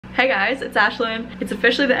Hey guys, it's Ashlynn. It's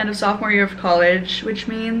officially the end of sophomore year of college, which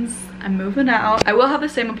means I'm moving out. I will have the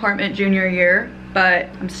same apartment junior year, but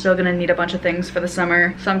I'm still gonna need a bunch of things for the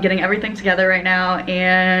summer. So I'm getting everything together right now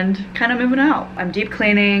and kind of moving out. I'm deep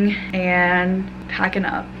cleaning and packing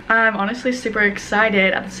up. I'm honestly super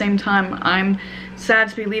excited. At the same time, I'm sad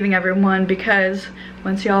to be leaving everyone because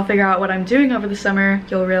once y'all figure out what I'm doing over the summer,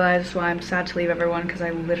 you'll realize why I'm sad to leave everyone, because I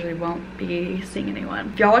literally won't be seeing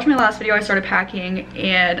anyone. If y'all watched my last video, I started packing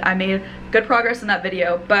and I made good progress in that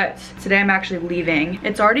video, but today I'm actually leaving.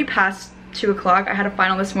 It's already past 2 o'clock. I had a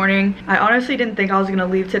final this morning. I honestly didn't think I was gonna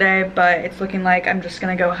leave today, but it's looking like I'm just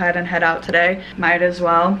gonna go ahead and head out today. Might as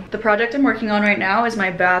well. The project I'm working on right now is my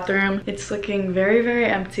bathroom. It's looking very, very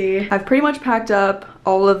empty. I've pretty much packed up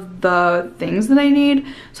all of the things that I need,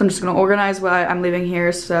 so I'm just gonna organize what I'm leaving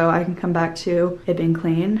here so I can come back to it being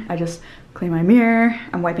clean. I just cleaned my mirror.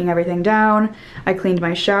 I'm wiping everything down. I cleaned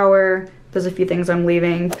my shower. There's a few things I'm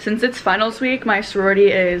leaving. Since it's finals week, my sorority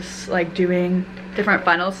is like doing different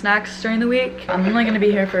final snacks during the week. I'm only gonna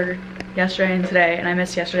be here for yesterday and today, and I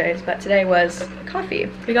missed yesterday's, but today was coffee.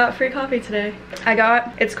 We got free coffee today.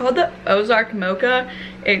 It's called the Ozark Mocha.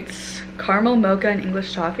 It's caramel mocha and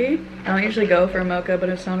English toffee. I don't usually go for a mocha, but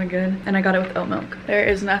it sounded good, and I got it with oat milk. There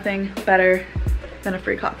is nothing better than a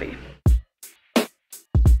free coffee.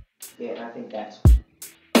 Yeah, I think that's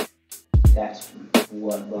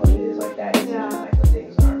what love is. Like that is like the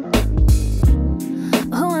things aren't.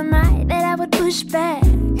 Who am I that I would push back?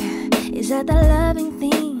 Is that the loving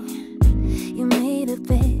thing you made a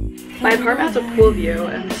bet? My apartment has a pool view,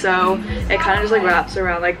 and so it kind of just like wraps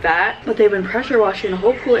around like that. But they've been pressure washing the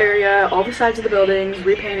whole pool area, all the sides of the buildings,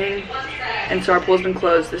 repainting, and so our pool's been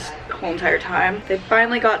closed this whole entire time. They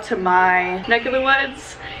finally got to my neck of the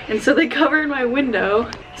woods, and so they covered my window.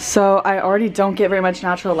 So I already don't get very much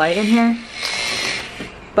natural light in here,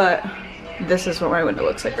 but this is what my window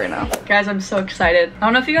looks like right now. Guys, I'm so excited. I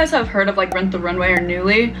don't know if you guys have heard of like Rent the Runway or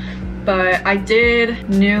Newly, but I did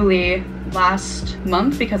Newly last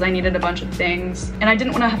month because I needed a bunch of things and I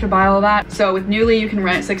didn't want to have to buy all that. So with Newly, you can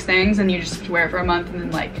rent 6 things and you just have to wear it for a month and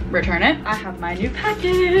then like return it. I have my new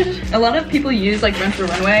package. A lot of people use like Rent the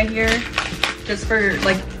Runway here just for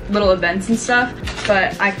like little events and stuff,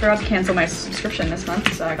 but I forgot to cancel my subscription this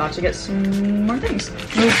month, so I got to get some more things.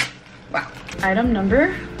 Wow. Item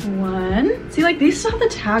number 1. See, like these still have the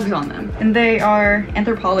tags on them, and they are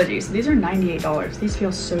Anthropology, so these are $98. These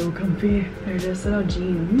feel so comfy. They're just little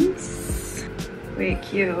jeans. Wait,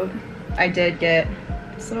 cute. I did get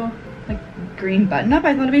this little like green button up.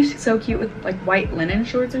 I thought it'd be so cute with like white linen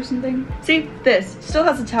shorts or something. See, this still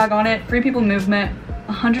has a tag on it. Free People Movement,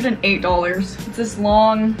 $108. It's this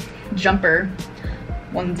long jumper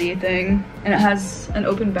onesie thing, and it has an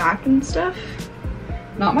open back and stuff.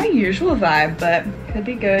 Not my usual vibe, but could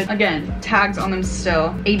be good. Again, tags on them still.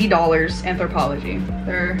 $80, Anthropology.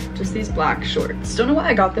 They're just these black shorts. Don't know why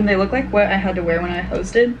I got them. They look like what I had to wear when I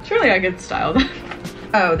hosted. Surely I could style them.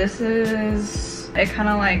 Oh, this is, it kind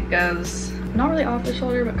of like goes, not really off the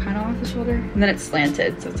shoulder, but kind of off the shoulder. And then it's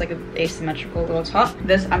slanted, so it's like an asymmetrical little top.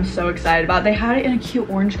 This I'm so excited about. They had it in a cute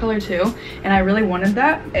orange color too, and I really wanted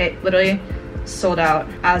that. It literally sold out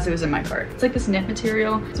as it was in my cart. It's like this knit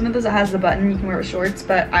material. It's one of those that has the button you can wear with shorts,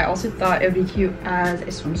 but I also thought it would be cute as a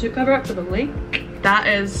swimsuit cover up for the lake. That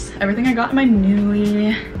is everything I got in my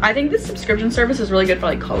Newly. I think this subscription service is really good for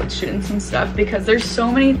like college students and stuff because there's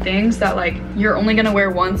so many things that like you're only gonna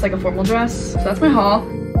wear once, like a formal dress. So that's my haul.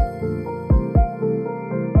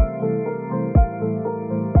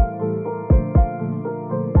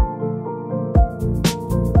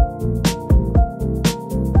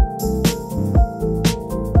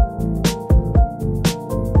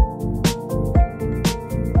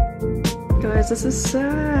 This is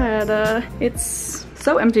sad. It's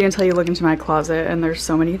so empty until you look into my closet and there's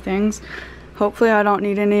so many things. Hopefully I don't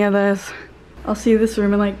need any of this. I'll see this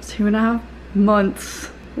room in like 2.5 months.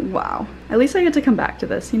 Wow. At least I get to come back to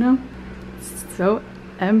this, you know? It's so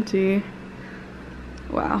empty.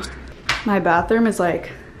 Wow. My bathroom is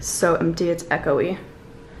like so empty, it's echoey.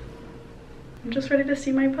 I'm just ready to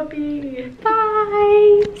see my puppy.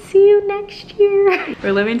 Bye! See you next year.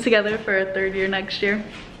 We're living together for a 3rd year next year.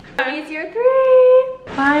 It's year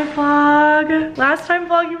 3. Bye vlog. Last time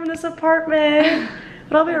vlogging from this apartment.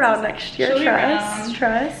 But I'll be around next year.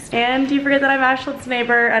 Trust. And do you forget that I'm Ashlynn's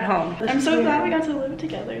neighbor at home. I'm so glad we got to live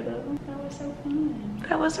together though. That was so fun.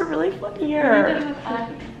 That was a really fun year.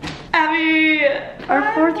 Abby! Our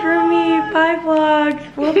 4th roomie. Bye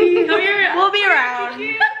vlog. We'll be around.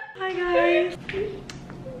 Bye guys.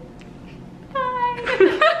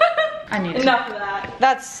 Bye. I need Enough of that.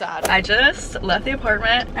 That's sad. I just left the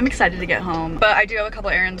apartment. I'm excited to get home, but I do have a couple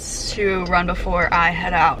errands to run before I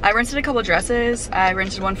head out. I rented a couple dresses. I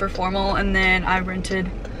rented one for formal, and then I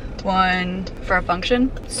rented one for a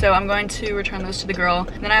function. So I'm going to return those to the girl.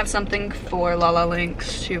 And then I have something for Lala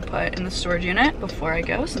Links to put in the storage unit before I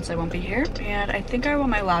go, since I won't be here. And I think I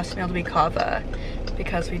want my last meal to be kava,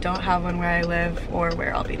 because we don't have one where I live or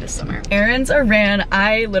where I'll be this summer. Errands are ran.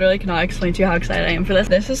 I literally cannot explain to you how excited I am for this.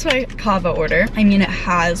 This is my kava order. I mean, it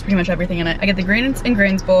has pretty much everything in it. I get the greens and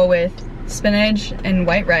grains bowl with spinach and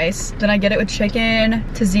white rice. Then I get it with chicken,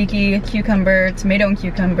 tzatziki, cucumber, tomato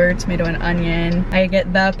and onion. I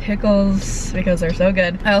get the pickles because they're so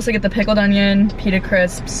good. I also get the pickled onion, pita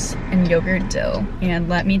crisps, and yogurt dill. And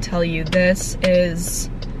let me tell you, this is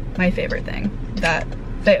my favorite thing that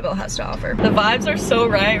Fayetteville has to offer. The vibes are so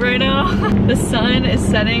right now. The sun is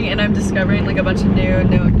setting and I'm discovering like a bunch of new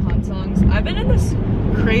Noah Kahan songs. I've been in this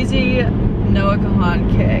crazy Noah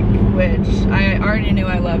Kahan kick, which I already knew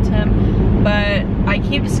I loved him, but I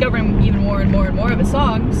keep discovering even more and more and more of his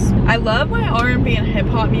songs. I love my R&B and hip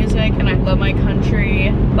hop music, and I love my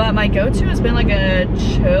country, but my go-to has been like a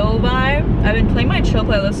chill vibe. I've been playing my chill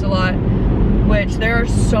playlist a lot, which there are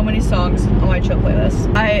so many songs on my chill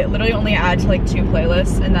playlist. I literally only add to like 2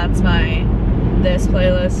 playlists, and that's my this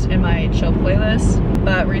playlist and my chill playlist.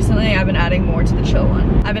 But recently I've been adding more to the chill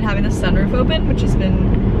one. I've been having the sunroof open, which has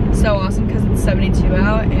been so awesome because it's 72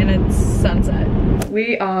 out and it's sunset.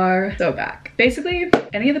 We are so back. Basically,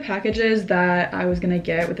 any of the packages that I was gonna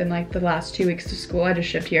get within like the last 2 weeks of school, I just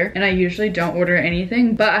shipped here. And I usually don't order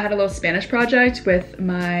anything, but I had a little Spanish project with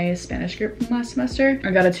my Spanish group from last semester. I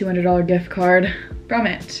got a $200 gift card from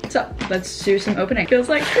it. So let's do some opening. Feels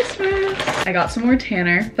like Christmas. I got some more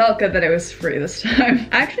tanner. Felt good that it was free this time.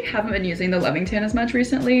 I actually haven't been using the Loving Tan as much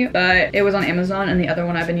recently, but it was on Amazon, and the other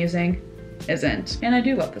one I've been using isn't. And I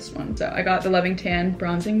do love this one. So I got the Loving Tan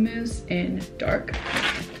Bronzing Mousse in dark.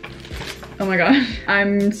 Oh my god.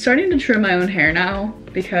 I'm starting to trim my own hair now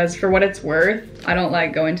because for what it's worth, I don't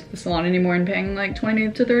like going to the salon anymore and paying like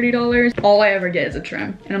 $20 to $30. All I ever get is a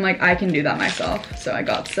trim. And I'm like, I can do that myself. So I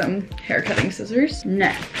got some hair cutting scissors.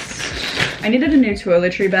 Next, I needed a new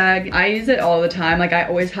toiletry bag. I use it all the time. Like I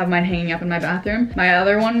always have mine hanging up in my bathroom. My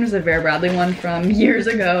other one was a Vera Bradley one from years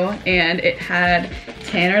ago, and it had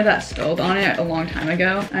tanner that spilled on it a long time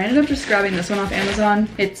ago. I ended up just grabbing this one off Amazon.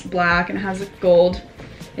 It's black and it has a gold.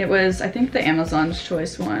 It was, I think, the Amazon's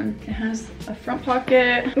Choice one. It has a front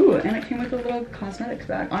pocket. Ooh, and it came with a little cosmetics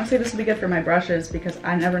bag. Honestly, this would be good for my brushes because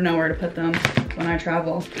I never know where to put them when I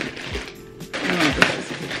travel. I don't know what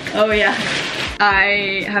this is. Oh yeah.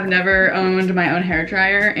 I have never owned my own hair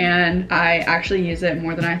dryer, and I actually use it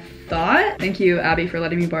more than I thought. Thank you, Abby, for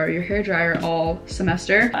letting me borrow your hair dryer all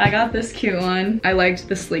semester. I got this cute one. I liked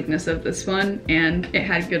the sleekness of this one, and it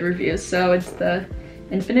had good reviews. So it's the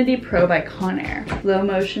Infinity Pro by Conair Low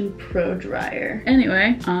Motion Pro Dryer.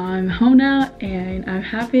 Anyway, I'm home now and I'm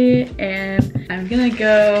happy, and I'm gonna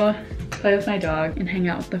go play with my dog and hang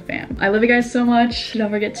out with the fam. I love you guys so much.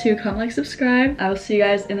 Don't forget to comment, like, subscribe. I will see you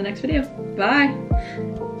guys in the next video. Bye.